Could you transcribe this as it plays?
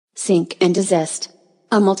Sync and Desist,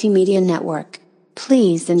 a multimedia network.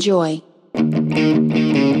 Please enjoy.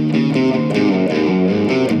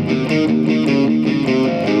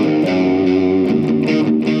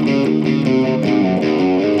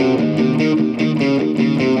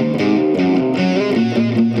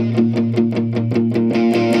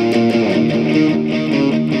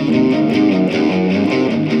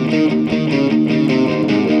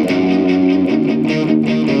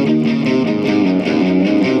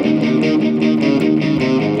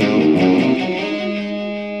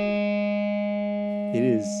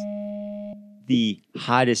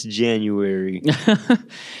 Hottest January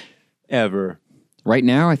ever. Right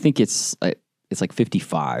now, I think it's like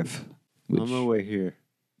 55. On my way here.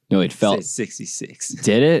 No, it felt 66.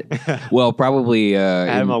 Did it? Well, probably. I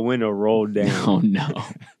had my window rolled down. Oh no.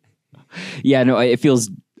 Yeah, no. It feels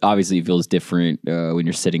different when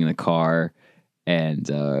you're sitting in the car and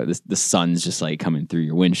the sun's just like coming through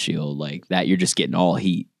your windshield like that. You're just getting all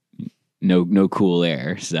heat, no cool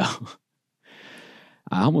air. So.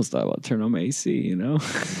 I almost thought about turning on my AC, you know?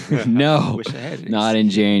 No, wish I had not in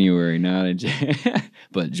January,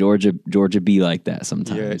 but Georgia be like that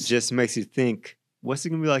sometimes. Yeah, it just makes you think, what's it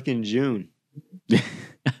going to be like in June?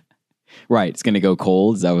 Right, it's going to go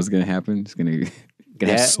cold. Is that what's going to happen? It's going to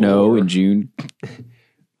have snow in June.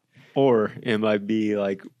 Or it might be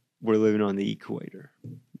like we're living on the equator.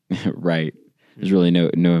 Right. There's really no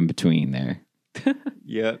in between there.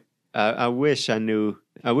 Yep. I wish I knew.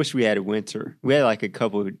 I wish we had a winter. We had like a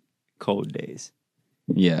couple of cold days.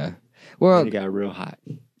 Yeah. Well, it got real hot.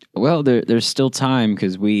 Well, there's still time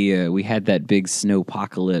because we had that big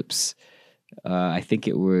snowpocalypse. I think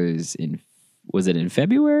it was it in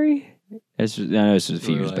February? I know this was a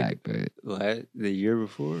few years back, but the year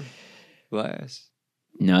before last.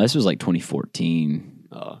 No, this was like 2014.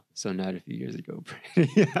 Oh, so not a few years ago.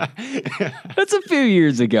 That's a few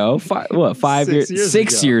years ago. 5 years?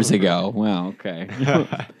 6 years ago. Wow, okay.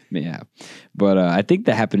 Yeah. But I think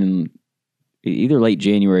that happened in either late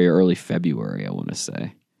January or early February, I want to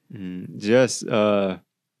say. Just the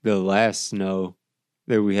last snow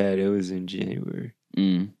that we had, it was in January.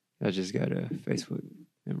 I just got a Facebook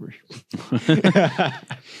memory.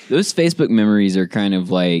 Those Facebook memories are kind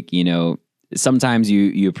of like, you know, sometimes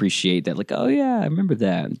you appreciate that, like, oh yeah, I remember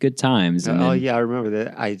that. Good times. And yeah, I remember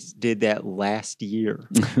that. I did that last year.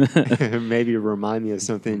 Maybe remind me of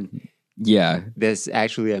something. Yeah, that's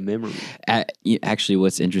actually a memory. Actually,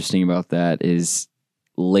 what's interesting about that is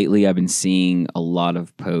lately I've been seeing a lot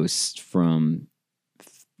of posts from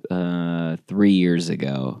 3 years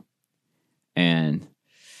ago, and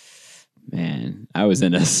man, I was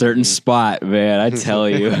in a certain spot, man. I tell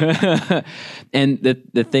you. And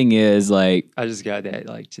the thing is, like, I just got that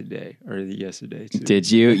like today or yesterday. Too. Did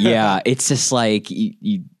you? Yeah, it's just like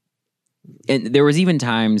you. And there was even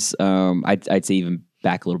times, I'd say even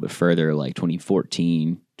back a little bit further, like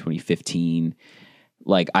 2014, 2015.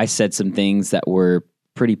 Like I said some things that were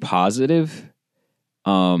pretty positive,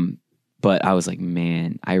 but I was like,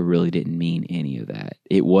 man, I really didn't mean any of that.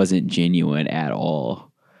 It wasn't genuine at all.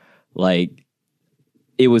 Like,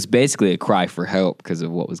 it was basically a cry for help because of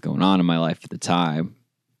what was going on in my life at the time.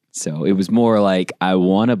 So it was more like, I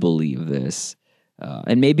want to believe this.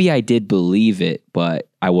 And maybe I did believe it, but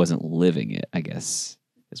I wasn't living it, I guess,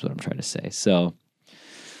 is what I'm trying to say. So,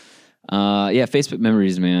 yeah, Facebook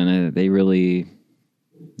memories, man, they really,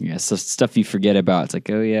 so stuff you forget about. It's like,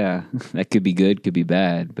 oh, yeah, that could be good, could be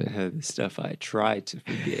bad. But the stuff I tried to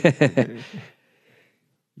forget.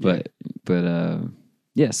 But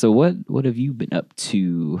yeah, so what have you been up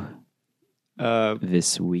to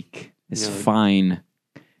this week? This fine,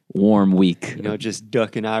 warm week. Just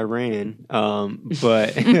ducking Iran.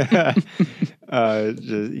 But, just,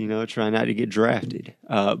 try not to get drafted.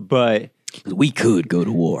 But we could go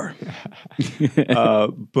to war.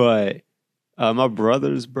 But my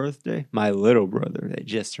brother's birthday, my little brother that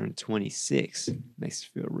just turned 26, makes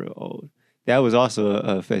me feel real old. That was also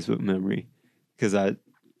a Facebook memory because I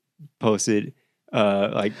posted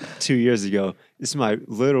like 2 years ago. This is my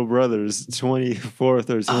little brother's 24th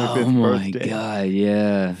or 25th birthday. Oh my God,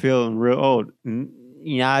 yeah. Feeling real old.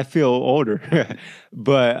 Yeah, I feel older.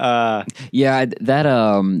 But yeah,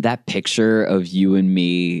 that picture of you and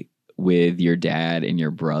me with your dad and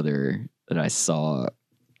your brother that I saw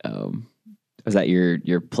was at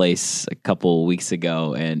your place a couple weeks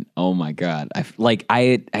ago, and oh my God, I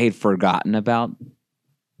had forgotten about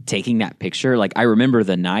taking that picture. Like, I remember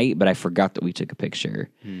the night, but I forgot that we took a picture.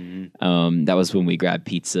 Mm-hmm. That was when we grabbed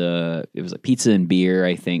pizza. It was like pizza and beer,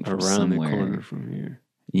 I think, from around somewhere. the corner from here.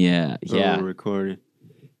 Yeah, yeah. Recorded.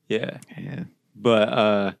 Yeah.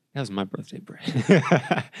 But That was my birthday, Brad.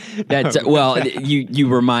 That's you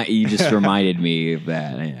just reminded me of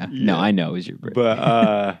that. Yeah. No, I know it was your birthday.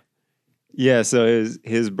 But yeah, so it was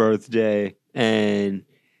his birthday, and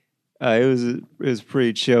it was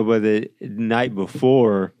pretty chill. But the night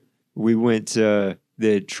before, we went to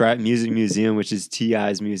the Trap Music Museum, which is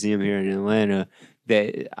T.I.'s museum here in Atlanta.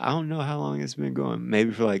 That I don't know how long it's been going,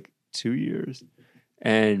 maybe for like 2 years,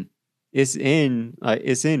 and it's in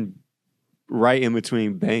right in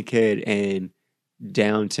between Bankhead and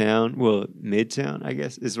downtown, well, Midtown, I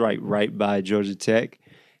guess. It's right by Georgia Tech.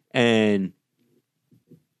 And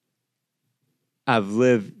I've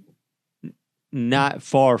lived not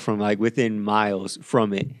far from, like, within miles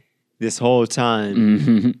from it this whole time.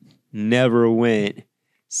 Mm-hmm. Never went.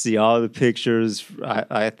 See all the pictures.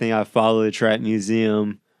 I think I follow the Trap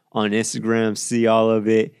Museum on Instagram, see all of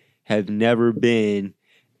it. Have never been.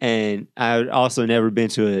 And I've also never been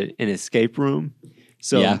to an escape room.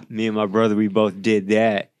 So me and my brother, we both did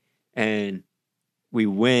that. And we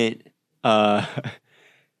went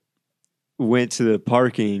went to the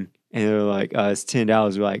parking, and they were like, it's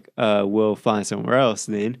 $10. We're like, we'll find somewhere else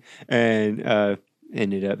then. And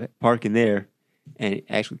ended up parking there and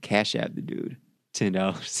actually cash out the dude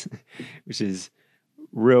 $10, which is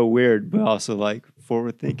real weird, but also like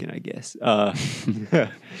forward thinking, I guess.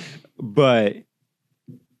 But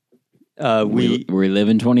we live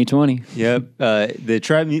in 2020. Yep. The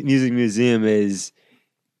Trap Music Museum is,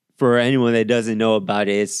 for anyone that doesn't know about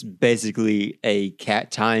it, it's basically a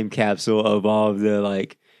time capsule of all of the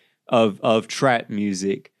like of trap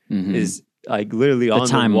music. Mm-hmm. Is like literally on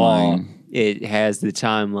the wall. It has the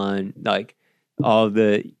timeline, like all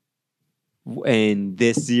the, and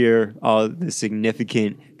this year all the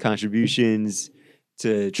significant contributions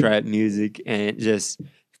to trap music, and just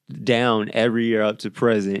down every year up to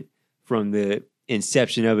present, from the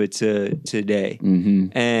inception of it to today.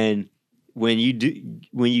 Mm-hmm. And when you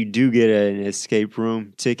do get an escape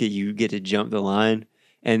room ticket, you get to jump the line,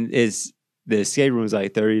 and the escape room is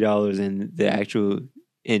like $30, and the actual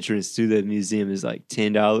entrance to the museum is like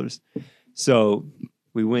 $10. So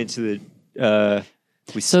we went to the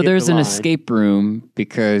so there's an escape room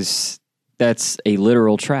because that's a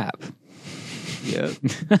literal trap. Yeah.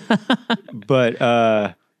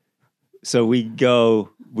 But so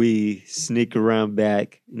we sneak around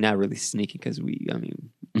back, not really sneaking because we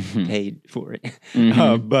paid for it.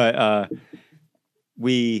 Mm-hmm. But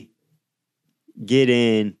we get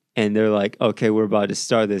in, and they're like, okay, we're about to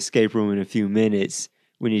start the escape room in a few minutes.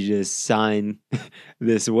 We need you to sign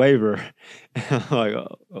this waiver. And I'm like,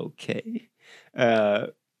 oh, okay.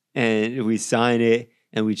 And we sign it,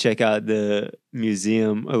 and we check out the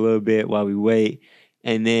museum a little bit while we wait.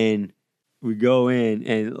 And then we go in,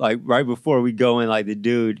 and like right before we go in, like the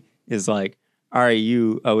dude is like, all right,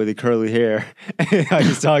 you with the curly hair, like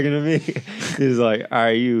he's talking to me. He's like, all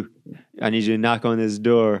right, I need you to knock on this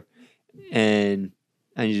door, and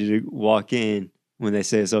I need you to walk in when they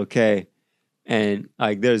say it's okay. And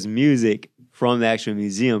like there's music from the actual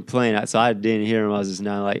museum playing out, so I didn't hear him. I was just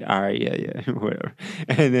not like, all right, yeah, whatever.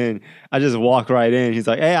 And then I just walk right in. He's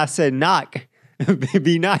like, hey, I said knock.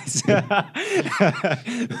 Be nice. And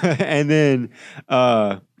then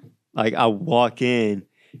like I walk in,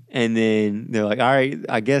 and then they're like, all right,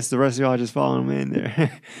 I guess the rest of y'all just follow him in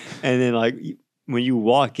there. And then like when you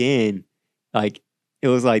walk in, like it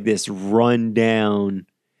was like this rundown,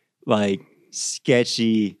 like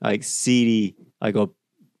sketchy, like seedy, like a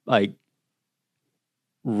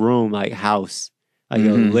room, like house, like a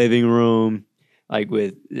living room, like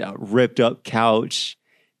with a ripped up couch,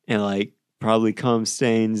 and like probably cum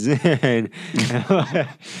stains, and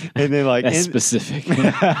then like that's specific.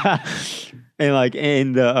 And like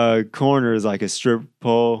in the corner is like a strip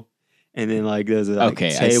pole, and then like there's a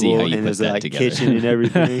table, and there's like together. Kitchen and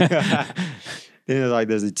everything. Then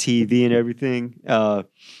there's a TV and everything. And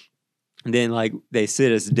then like they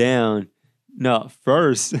sit us down. No,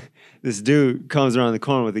 first this dude comes around the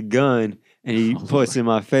corner with a gun, and he puts it in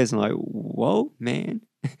my face. I'm like, whoa, man.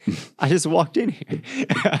 I just walked in here.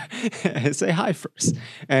 Say hi first.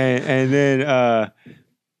 And then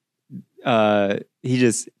he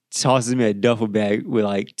just tosses me a duffel bag with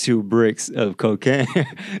like 2 bricks of cocaine.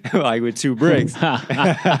 Like with 2 bricks.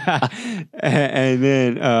 And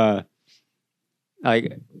then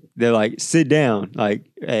like they're like, sit down,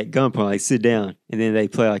 like at gunpoint, like sit down. And then they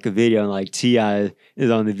play like a video, and like T.I.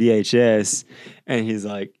 is on the VHS, and he's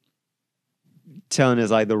like telling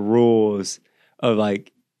us like the rules of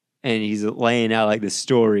like, and he's laying out like the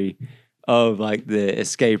story of like the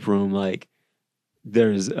escape room. Like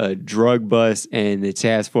there's a drug bust, and the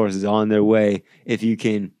task force is on their way. If you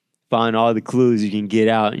can find all the clues, you can get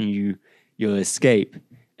out, and you'll escape.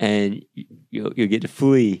 and you'll get to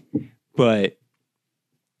flee, but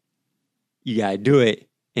you gotta do it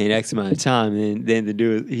in X amount of time. And then the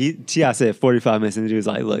dude, T.I. said 45 minutes, and the dude was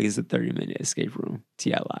like, look, it's a 30-minute escape room.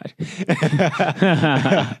 T.I. lied.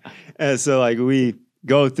 And so like we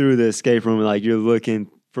go through the escape room, and like you're looking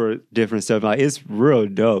for different stuff. Like it's real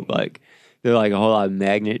dope. Like there are like a whole lot of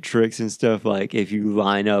magnet tricks and stuff. Like if you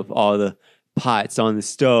line up all the pots on the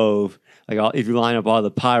stove, if you line up all the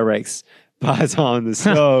Pyrex pots on the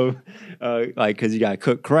stove, like because you got to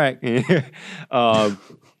cook crack.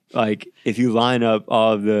 Like if you line up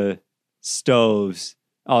all the stoves,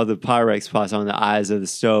 all the Pyrex pots on the eyes of the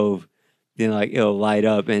stove, then like it'll light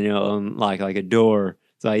up and it'll unlock like a door.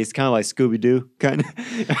 So like, it's kind of like Scooby-Doo, kind of.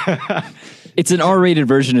 It's an R-rated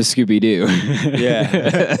version of Scooby-Doo.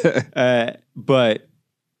 Yeah. But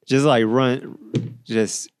just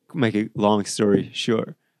make a long story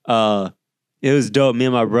short. It was dope. Me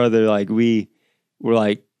and my brother, like we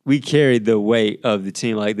carried the weight of the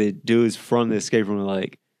team. Like the dudes from the escape room,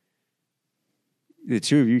 like the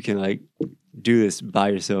two of you can like do this by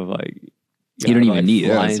yourself. Like you don't even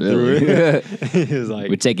need us, really. It was like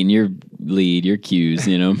we're taking your lead, your cues,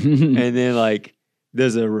 you know. And then like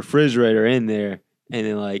there's a refrigerator in there, and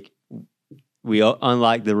then like we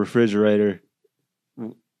unlocked the refrigerator.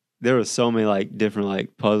 There were so many like different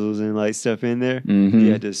like puzzles and like stuff in there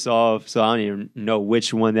you had to solve. So I don't even know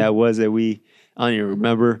which one that was I don't even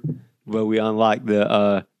remember. But we unlocked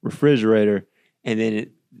the refrigerator, and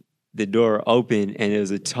then the door opened, and it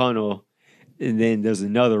was a tunnel, and then there's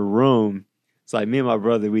another room. So like me and my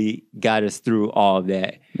brother, we got us through all of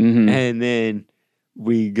that. And then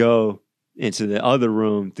we go into the other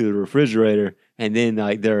room through the refrigerator, and then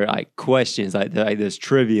like there are like questions, like there's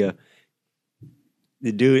trivia.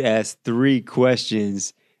 The dude asked 3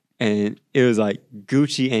 questions, and it was like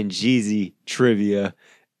Gucci and Jeezy trivia.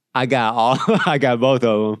 I got both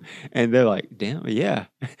of them, and they're like, damn, yeah.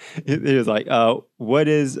 It was like, what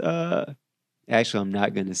is, actually, I'm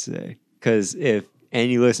not going to say, because if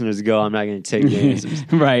any listeners go, I'm not going to take the answers.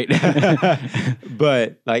 Right.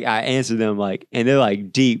 But like, I answered them like, and they're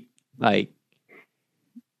like deep, like,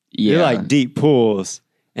 they're like deep pools.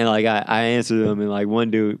 And like, I answered them, and like one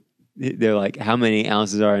dude, they're like, how many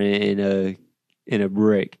ounces are in a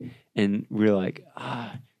brick? And we were like,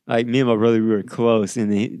 like me and my brother, we were close,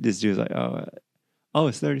 and this dude was like, oh,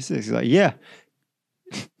 it's 36. He's like, yeah,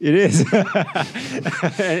 it is.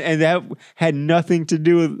 and that had nothing to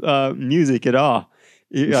do with music at all.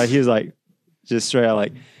 He was like, just straight out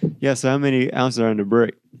like, yeah, so how many ounces are in the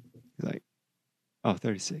brick? He's like, oh,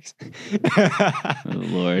 36. Oh,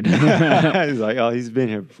 Lord. He's like, oh, he's been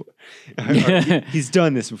here before. He's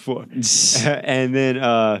done this before. And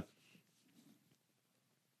then,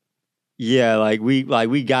 yeah, like we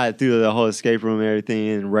got through the whole escape room and everything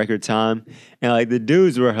in record time. And like the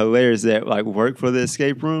dudes were hilarious that like work for the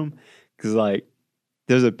escape room, because like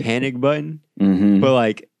there's a panic button, but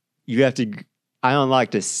like you have to, I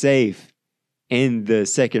unlocked a safe in the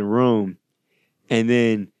second room, and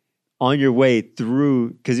then on your way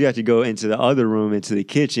through, because you have to go into the other room, into the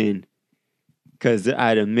kitchen, because I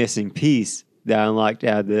had a missing piece that I unlocked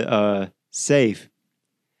out of the safe.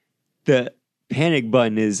 The panic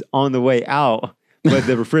button is on the way out, but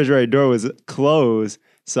the refrigerator door was closed.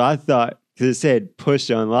 So I thought, because it said push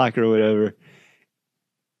to unlock or whatever,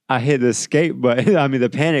 I hit the escape button, the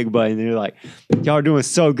panic button, and they're like, y'all are doing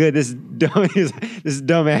so good. This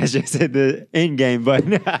dumbass just hit the end game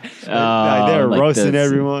button. Like, they were like roasting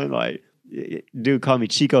everyone. Like, dude called me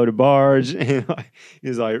Chico the Barge. And like,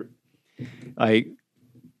 he's like,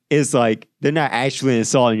 it's like, they're not actually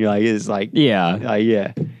insulting you. Like, it's like,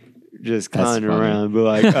 yeah, just clowning around. But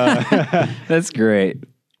like, that's great.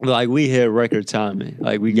 Like we hit record timing.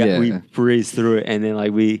 Like we breezed through it, and then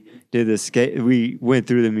like we did we went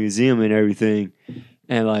through the museum and everything,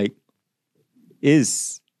 and like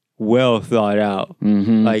it's well thought out.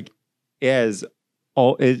 Like it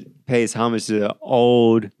pays homage to the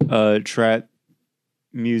old trap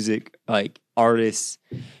music, like artists,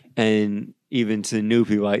 and even to new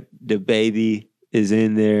people. Like the Baby is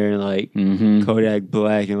in there, and like Kodak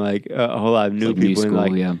Black, and like a whole lot of new people. New school,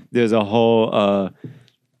 and like there's a whole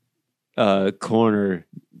corner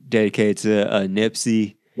dedicated to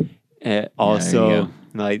Nipsey. Also,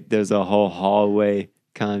 like there's a whole hallway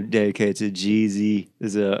kind of dedicated to Jeezy.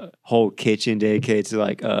 There's a whole kitchen dedicated to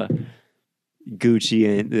like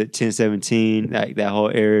Gucci and the 1017, like that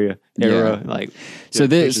whole era. Like so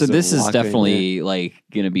this is definitely like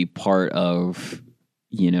gonna be part of,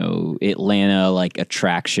 you know, Atlanta, like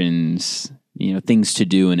attractions, you know, things to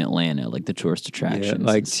do in Atlanta, like the tourist attractions. Yeah,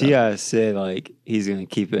 like T.I. said, like he's gonna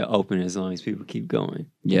keep it open as long as people keep going.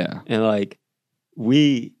 Yeah, and like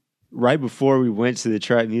right before we went to the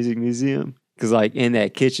Trap Music Museum, because like in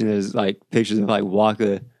that kitchen there's like pictures of like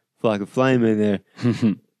Waka Flocka Flame in there.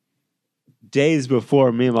 Days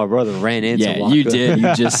before, me and my brother ran into Yeah, Waka. you did.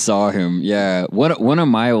 You just saw him. Yeah. One of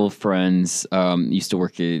my old friends used to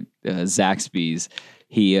work at Zaxby's.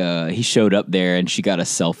 He showed up there and she got a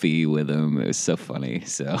selfie with him. It was so funny.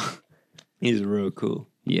 So He's real cool.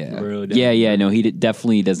 yeah. Real Yeah. No, he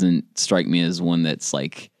definitely doesn't strike me as one that's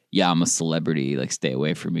like, yeah, I'm a celebrity. Like, stay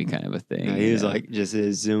away from me, kind of a thing. Yeah, he was like just at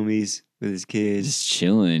his Zoomies with his kids, just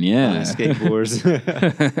chilling. on Yeah, skateboards.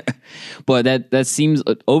 But that seems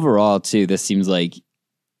overall too. This seems like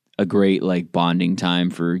a great like bonding time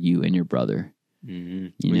for you and your brother. Mm-hmm.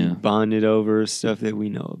 You We know. bonded over stuff that we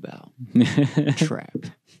know about. Trap.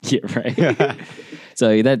 Yeah, right.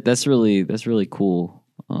 So that's really cool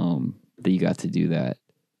that you got to do that.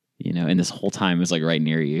 You know, and this whole time is like right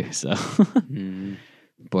near you. So, Mhm.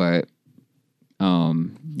 but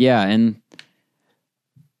yeah, and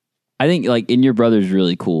I think like in your brother's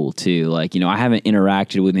really cool too. Like, you know, I haven't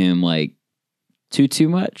interacted with him like too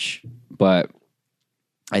much, but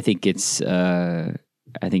I think it's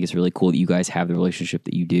really cool that you guys have the relationship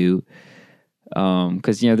that you do.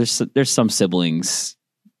 Because you know, there's some siblings,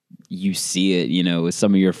 you see it, you know, with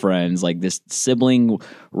some of your friends, like this sibling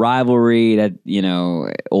rivalry that, you know,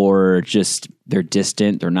 or just they're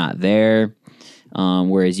distant, they're not there.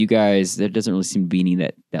 Whereas you guys, there doesn't really seem to be any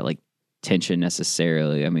that like tension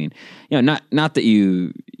necessarily. I mean, you know, not that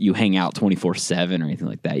you hang out 24/7 or anything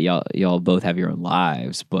like that. Y'all both have your own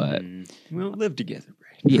lives, but We don't live together,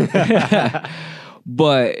 Brad. yeah.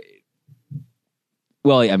 But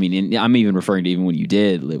well, I mean, and I'm even referring to even when you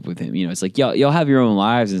did live with him. You know, it's like y'all have your own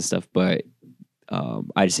lives and stuff. But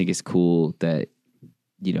I just think it's cool that,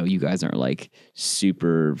 you know, you guys aren't like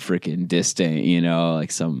super freaking distant. You know,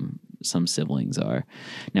 like some siblings are.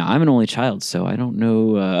 Now, I'm an only child, so I don't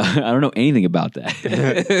know. I don't know anything about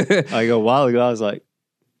that. Like a while ago, I was like,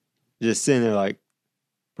 just sitting there like,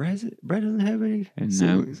 Brad doesn't have any No.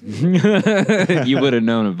 siblings. You would have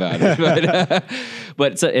known about it,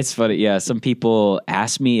 but it's funny. Yeah, some people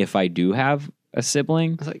ask me if I do have a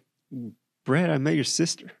sibling. I was like, Brad, I met your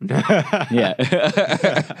sister. Yeah,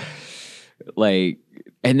 like,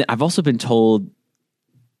 and I've also been told,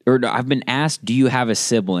 or no, I've been asked, "Do you have a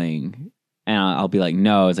sibling?" And I'll be like,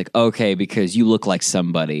 "No." It's like, okay, because you look like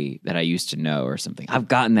somebody that I used to know, or something. I've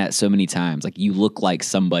gotten that so many times. Like, you look like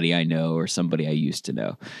somebody I know or somebody I used to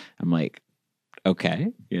know. I'm like, okay,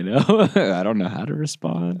 you know, I don't know how to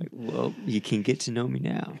respond. Well, you can get to know me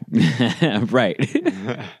now. Right.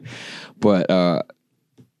 But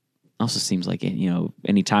also seems like, you know,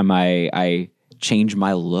 anytime I change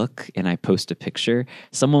my look and I post a picture,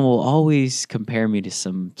 someone will always compare me to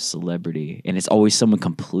some celebrity, and it's always someone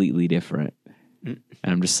completely different. And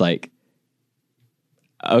I'm just like,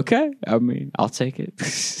 okay, I mean, I'll take it.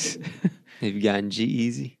 Have you gotten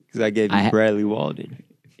G-Eazy? Because I gave you Bradley Walden.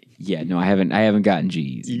 Yeah, no, I haven't gotten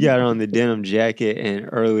G's. You got on the denim jacket, and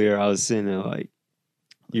earlier I was sitting there like,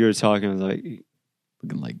 you were talking, I was like,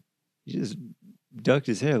 Looking like, you just ducked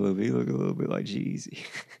his hair a little bit. You look a little bit like G-Eazy.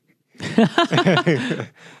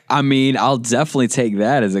 I mean, I'll definitely take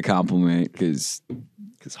that as a compliment because,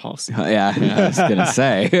 Halsey. yeah, I was gonna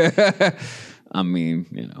say. I mean,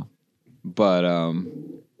 you know, but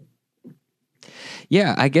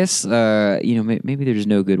yeah, I guess you know, maybe there's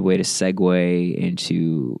no good way to segue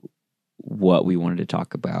into what we wanted to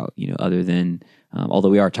talk about, you know, other than although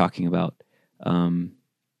we are talking about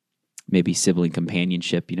maybe sibling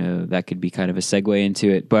companionship, you know, that could be kind of a segue into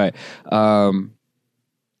it, but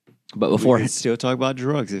before we can still talk about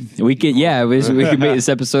drugs if we could, yeah, we could make this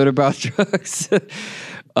episode about drugs.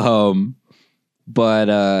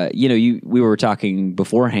 But you know, we were talking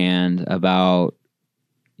beforehand about,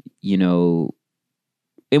 you know,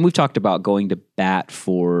 and we've talked about going to bat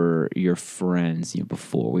for your friends, you know,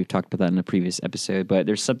 before. We've talked about that in a previous episode, but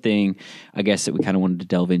there's something, I guess, that we kind of wanted to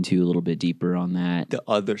delve into a little bit deeper on that. the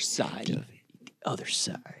other side of it. The other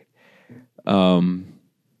side.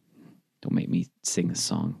 Don't make me sing the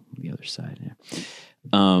song, The Other Side.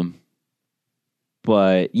 Yeah.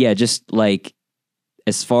 But yeah, just like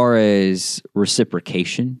as far as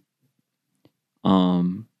reciprocation,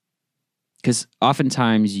 because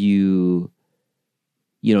oftentimes you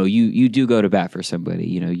know, you do go to bat for somebody.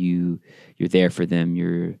 You know, you're there for them.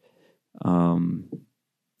 You're,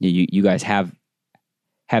 you guys have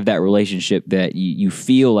that relationship that you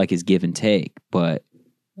feel like is give and take, but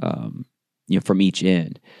you know, from each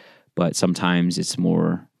end. But sometimes it's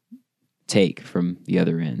more take from the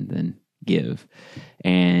other end than give,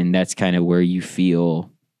 and that's kind of where you feel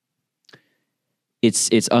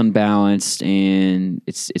it's unbalanced, and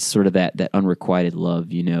it's sort of that unrequited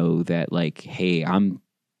love, you know, that like, hey, I'm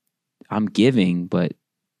giving, but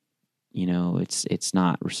you know, it's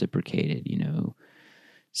not reciprocated, you know.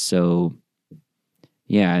 So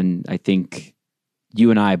yeah, and I think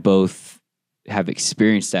you and I both have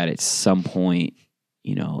experienced that at some point,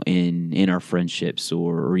 you know, in our friendships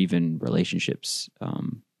or even relationships,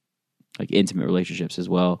 like intimate relationships as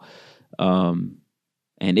well. And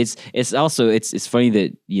it's also it's funny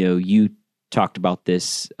that, you know, you talked about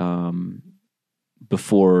this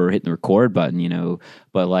before hitting the record button, you know,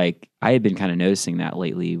 but like I had been kind of noticing that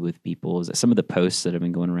lately with people, is that some of the posts that have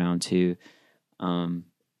been going around too,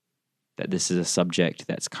 that this is a subject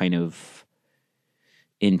that's kind of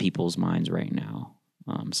in people's minds right now.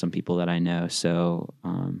 Some people that I know. So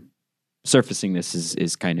surfacing this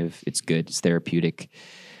is kind of, it's good. It's therapeutic.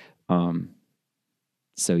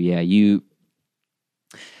 So yeah,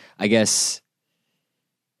 I guess,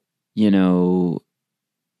 you know,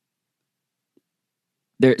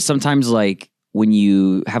 there sometimes, like when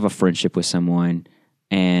you have a friendship with someone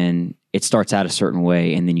and it starts out a certain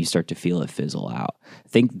way and then you start to feel it fizzle out. I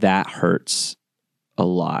think that hurts a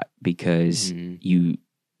lot because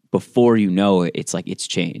before you know it, it's like it's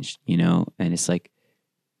changed, you know, and it's like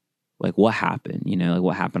what happened, you know, like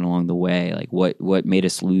what happened along the way, like what made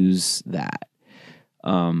us lose that.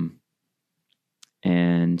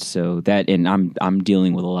 And so that, and I'm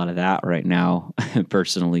dealing with a lot of that right now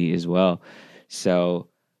personally as well. So,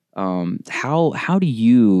 how do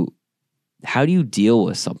you deal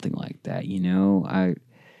with something like that? You know,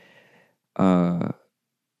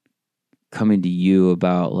 coming to you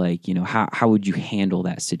about like, you know, how would you handle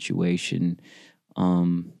that situation?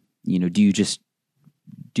 You know,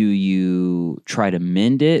 do you try to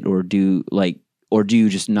mend it, or do you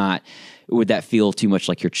just not, would that feel too much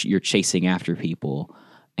like you're chasing after people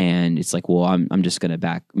and it's like, well, I'm just going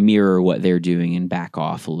to mirror what they're doing and back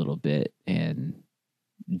off a little bit and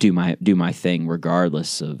do my thing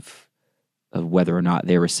regardless of whether or not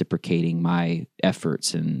they're reciprocating my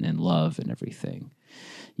efforts and love and everything.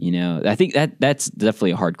 You know, I think that's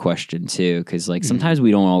definitely a hard question too, because like sometimes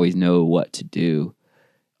we don't always know what to do,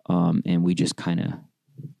 and we just kind of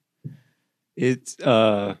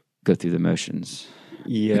go through the motions.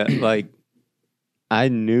 Yeah, like I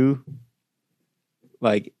knew,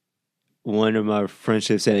 like one of my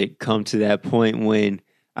friendships had come to that point when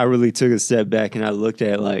I really took a step back and I looked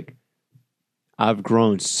at like I've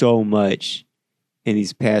grown so much in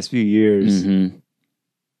these past few years.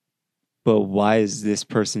 But why is this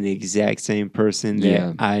person the exact same person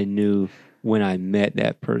that I knew when I met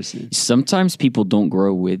that person? Sometimes people don't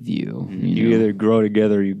grow with you. You either grow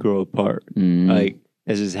together or you grow apart. Like,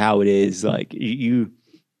 that's just how it is. Like, you,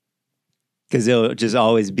 because it'll just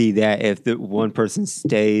always be that if the one person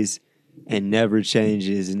stays and never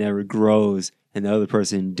changes and never grows and the other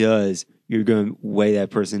person does, you're going to weigh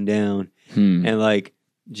that person down. And like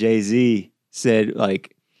Jay-Z said,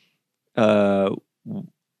 like,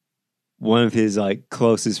 one of his like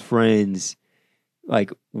closest friends,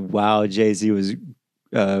 like while Jay-Z was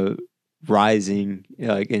rising,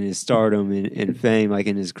 like in his stardom and fame, like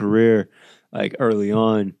in his career, like early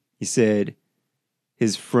on, he said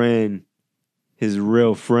his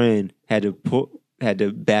real friend had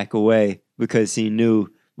to back away because he knew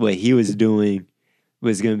what he was doing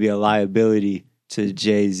was going to be a liability to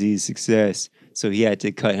Jay-Z's success. So he had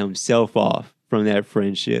to cut himself off from that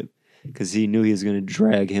friendship because he knew he was going to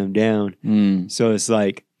drag him down. So it's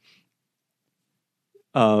like,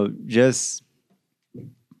 just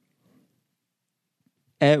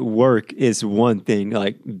at work, it's one thing,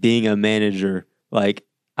 like being a manager, like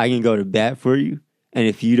I can go to bat for you. And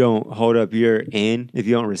if you don't hold up your end, if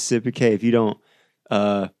you don't reciprocate, if you don't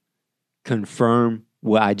confirm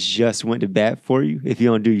what I just went to bat for you, if you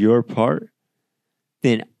don't do your part,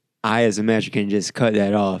 then I, as a manager, can just cut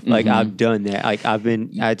that off. Like I've done that. Like I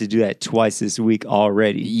had to do that twice this week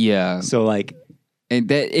already. Yeah. So like, and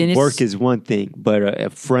work is one thing, but a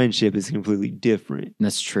friendship is completely different.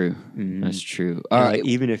 That's true. That's true. Like,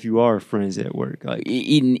 even if you are friends at work, like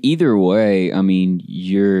in either way, I mean,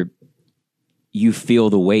 you feel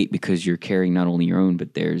the weight because you're carrying not only your own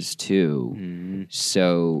but theirs too.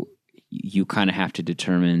 So you kind of have to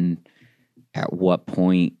determine at what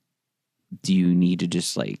point do you need to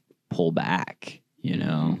just like pull back, you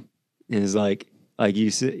know? And it's like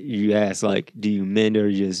you asked, like, do you mend or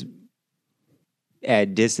just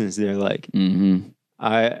add distance there? Like,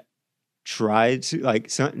 I tried to, like,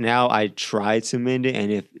 now I try to mend it,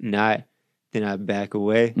 and if not, then I back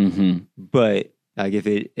away. But like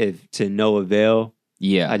if to no avail,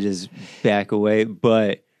 I just back away.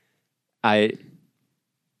 But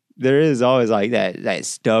there is always like that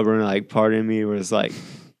stubborn like part in me where it's like,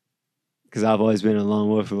 because I've always been a lone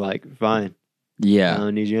wolf, like fine, I Yeah.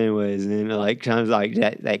 don't need you anyways, and then like times like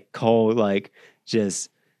that cold like just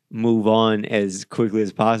move on as quickly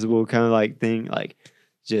as possible kind of like thing, like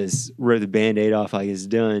just rip the Band-Aid off like it's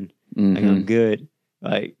done, like I'm Mhm. good,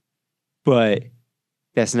 like, but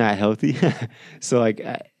that's not healthy. So like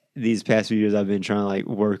these past few years I've been trying to like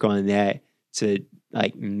work on that to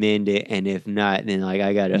like mend it, and if not, then like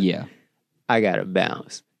I gotta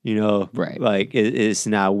bounce, you know, Right. like it's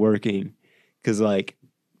not working, because like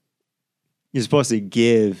you're supposed to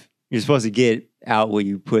get out what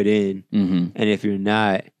you put in, Mm-hmm. and if you're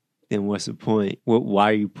not, then what's the point?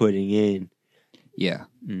 Why are you putting in? Yeah.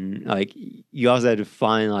 Like you also have to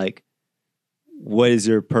find like what is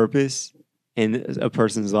your purpose in a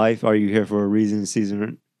person's life? Are you here for a reason,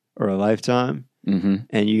 season, or a lifetime? Mm-hmm.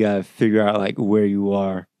 And you gotta figure out like where you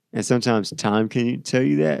are. And sometimes time can tell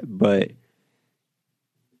you that, but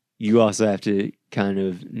you also have to kind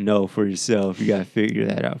of know for yourself. You gotta figure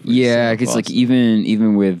that out for Yeah, yourself. because like also.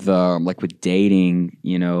 even with like with dating,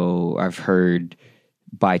 you know, I've heard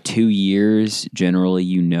by 2 years generally,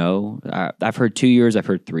 you know, I've heard 2 years, I've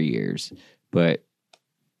heard 3 years, but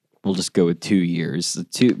we'll just go with 2 years.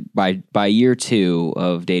 By year 2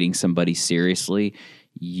 of dating somebody seriously,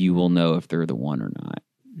 you will know if they're the one or not.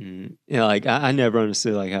 Yeah, like I never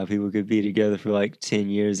understood like how people could be together for like 10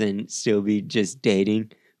 years and still be just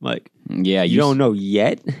dating. Like, Yeah, you don't know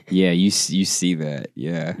yet. Yeah, you see that.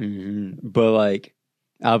 Yeah. But like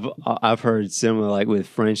I've heard similar like with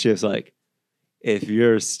friendships, like if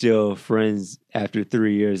you're still friends after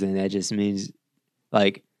 3 years, then that just means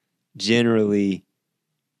like generally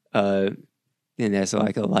then that's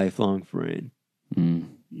like a lifelong friend, Mm.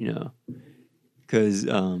 you know, because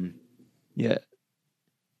I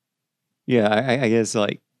guess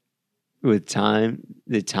like with time,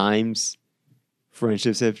 the times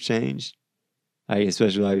friendships have changed, like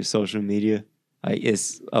especially like with social media, like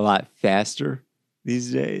it's a lot faster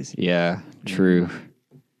these days. Yeah, true.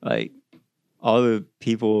 Like all the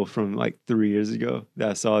people from like 3 years ago that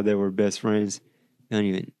I saw that were best friends, they don't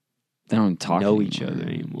even They don't talk know anymore. each other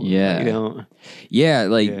anymore. Yeah. Like, they don't. Yeah,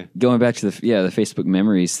 like Yeah. going back to the Facebook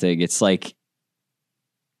memories thing, it's like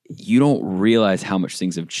you don't realize how much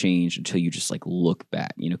things have changed until you just like look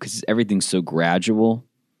back, you know, because everything's so gradual.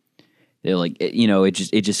 They're like, you know, it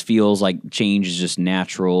just feels like change is just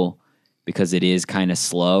natural because it is kind of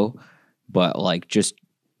slow, but like just,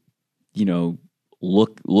 you know,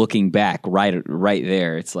 looking back right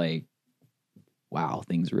there, it's like, wow,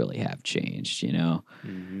 things really have changed, you know.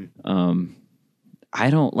 I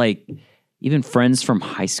don't like even friends from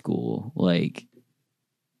high school. Like,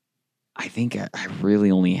 I think I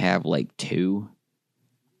really only have like 2.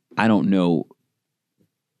 I don't know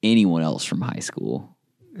anyone else from high school.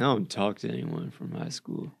 I don't talk to anyone from high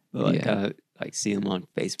school, but like Yeah. I like see them on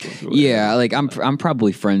Facebook. Or Yeah, whatever. like I'm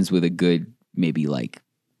probably friends with a good maybe like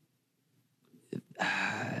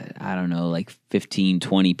I don't know, like 15,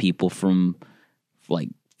 20 people from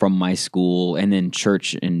my school, and then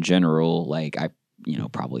church in general. Like I, you know,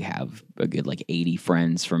 probably have a good like 80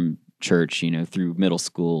 friends from church, you know, through middle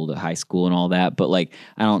school to high school and all that. But like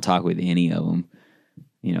I don't talk with any of them.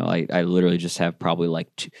 You know, I literally just have probably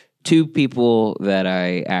like two people that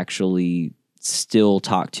I actually still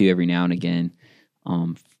talk to every now and again.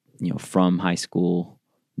 You know, from high school,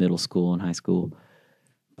 middle school, and high school.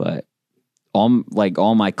 But all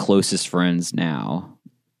my closest friends now,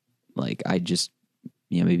 like I just,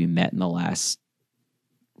 you know, maybe met in the last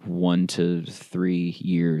 1 to 3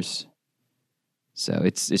 years. So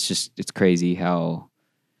it's crazy how,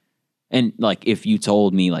 and like if you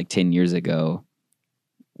told me like 10 years ago,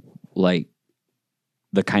 like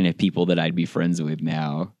the kind of people that I'd be friends with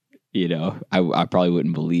now, you know, I probably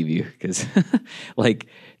wouldn't believe you, because like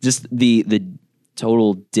just the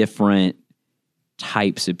total different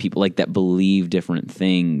types of people like that believe different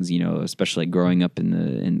things, you know, especially growing up in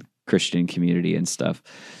the Christian community and stuff.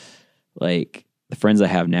 Like the friends I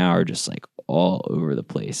have now are just like all over the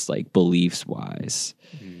place, like beliefs wise.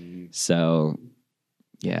 So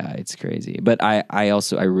yeah, it's crazy. But I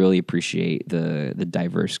really appreciate the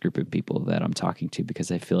diverse group of people that I'm talking to,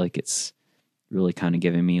 because I feel like it's really kind of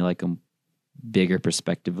giving me like a bigger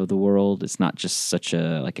perspective of the world. It's not just such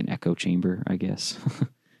a like an echo chamber, I guess.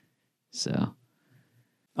 So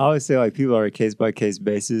I always say like people are a case by case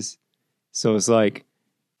basis. So it's like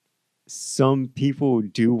some people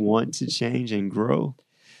do want to change and grow,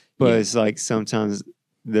 but Yeah. it's like sometimes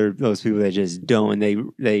there are those people that just don't. And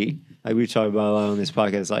they like we talk about a lot on this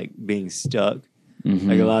podcast, like being stuck.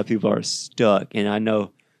 Like a lot of people are stuck, and I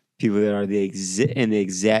know people that are in the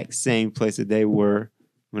exact same place that they were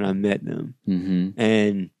when I met them. Mm-hmm.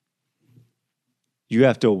 And you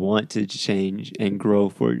have to want to change and grow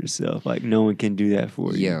for yourself. Like no one can do that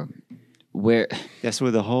for you. Yeah. That's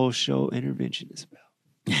what the whole show Intervention is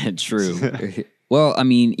about. True. Well, I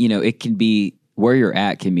mean, it can be where you're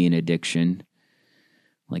at can be an addiction.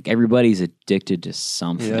 Like everybody's addicted to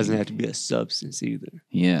something. It doesn't have to be a substance either.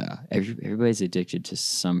 Yeah. Everybody's addicted to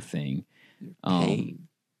something. Pain.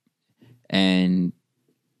 And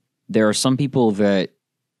there are some people that,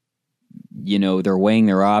 they're weighing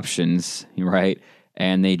their options, right?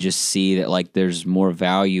 And they just see that like there's more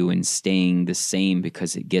value in staying the same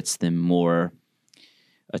because it gets them more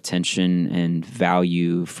attention and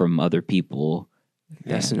value from other people.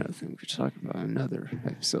 That's another thing we could talk about in another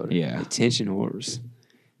episode. Yeah. Attention wars.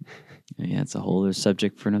 Yeah, it's a whole other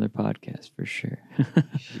subject for another podcast for sure.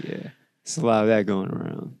 Yeah. There's a lot of that going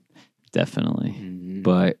around. Definitely. Mm-hmm.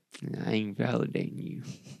 But I ain't validating you.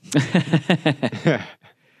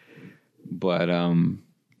 But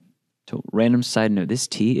to random side note, this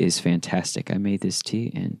tea is fantastic. I made this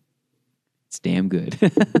tea and it's damn good.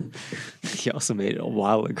 You also made it a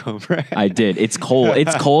while ago, right? I did. It's cold.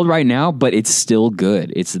 It's cold right now, but it's still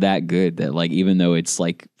good. It's that good that like even though it's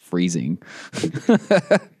like freezing.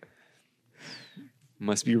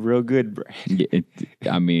 Must be real good, Brad.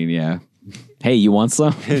 I mean, yeah. Hey, you want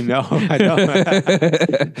some? No, I don't.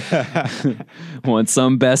 Want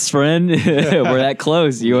some, best friend? We're that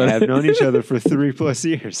close. You We want? have known each other for 3+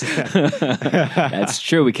 years. That's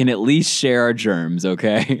true. We can at least share our germs,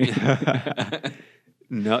 okay?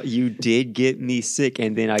 No, you did get me sick,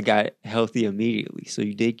 and then I got healthy immediately. So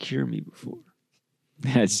you did cure me before.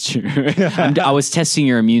 That's true. I was testing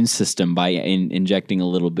your immune system by injecting a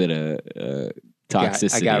little bit of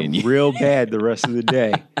toxicity I got in you. real bad the rest of the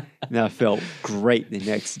day, and I felt great the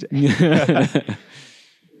next day.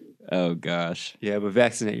 Oh gosh. Yeah, but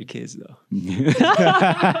vaccinate your kids though.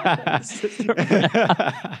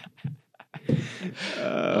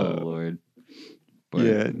 Oh Lord. But-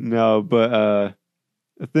 Yeah, no, but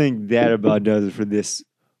I think that about does it for this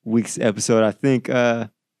week's episode. I think,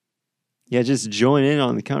 just join in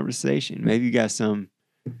on the conversation. Maybe you got some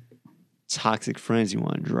toxic friends you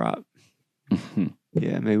want to drop.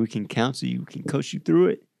 Yeah, maybe we can counsel you, we can coach you through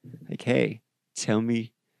it. Like, hey, tell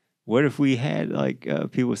me, what if we had like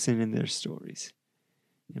people send in their stories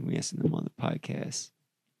and we answer them on the podcast?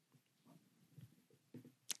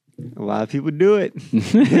 A lot of people do it.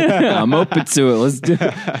 I'm open to it. Let's do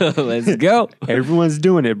it. Let's go. Everyone's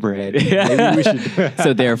doing it, Brad. Maybe we should.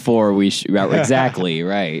 So therefore, we should exactly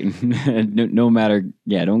right. No matter,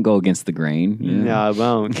 don't go against the grain. No, but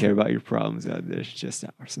I don't care about your problems out there. It's just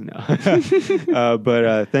ours. No.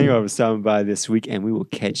 But thank you all for stopping by this week, and we will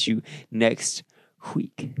catch you next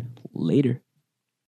week. Later.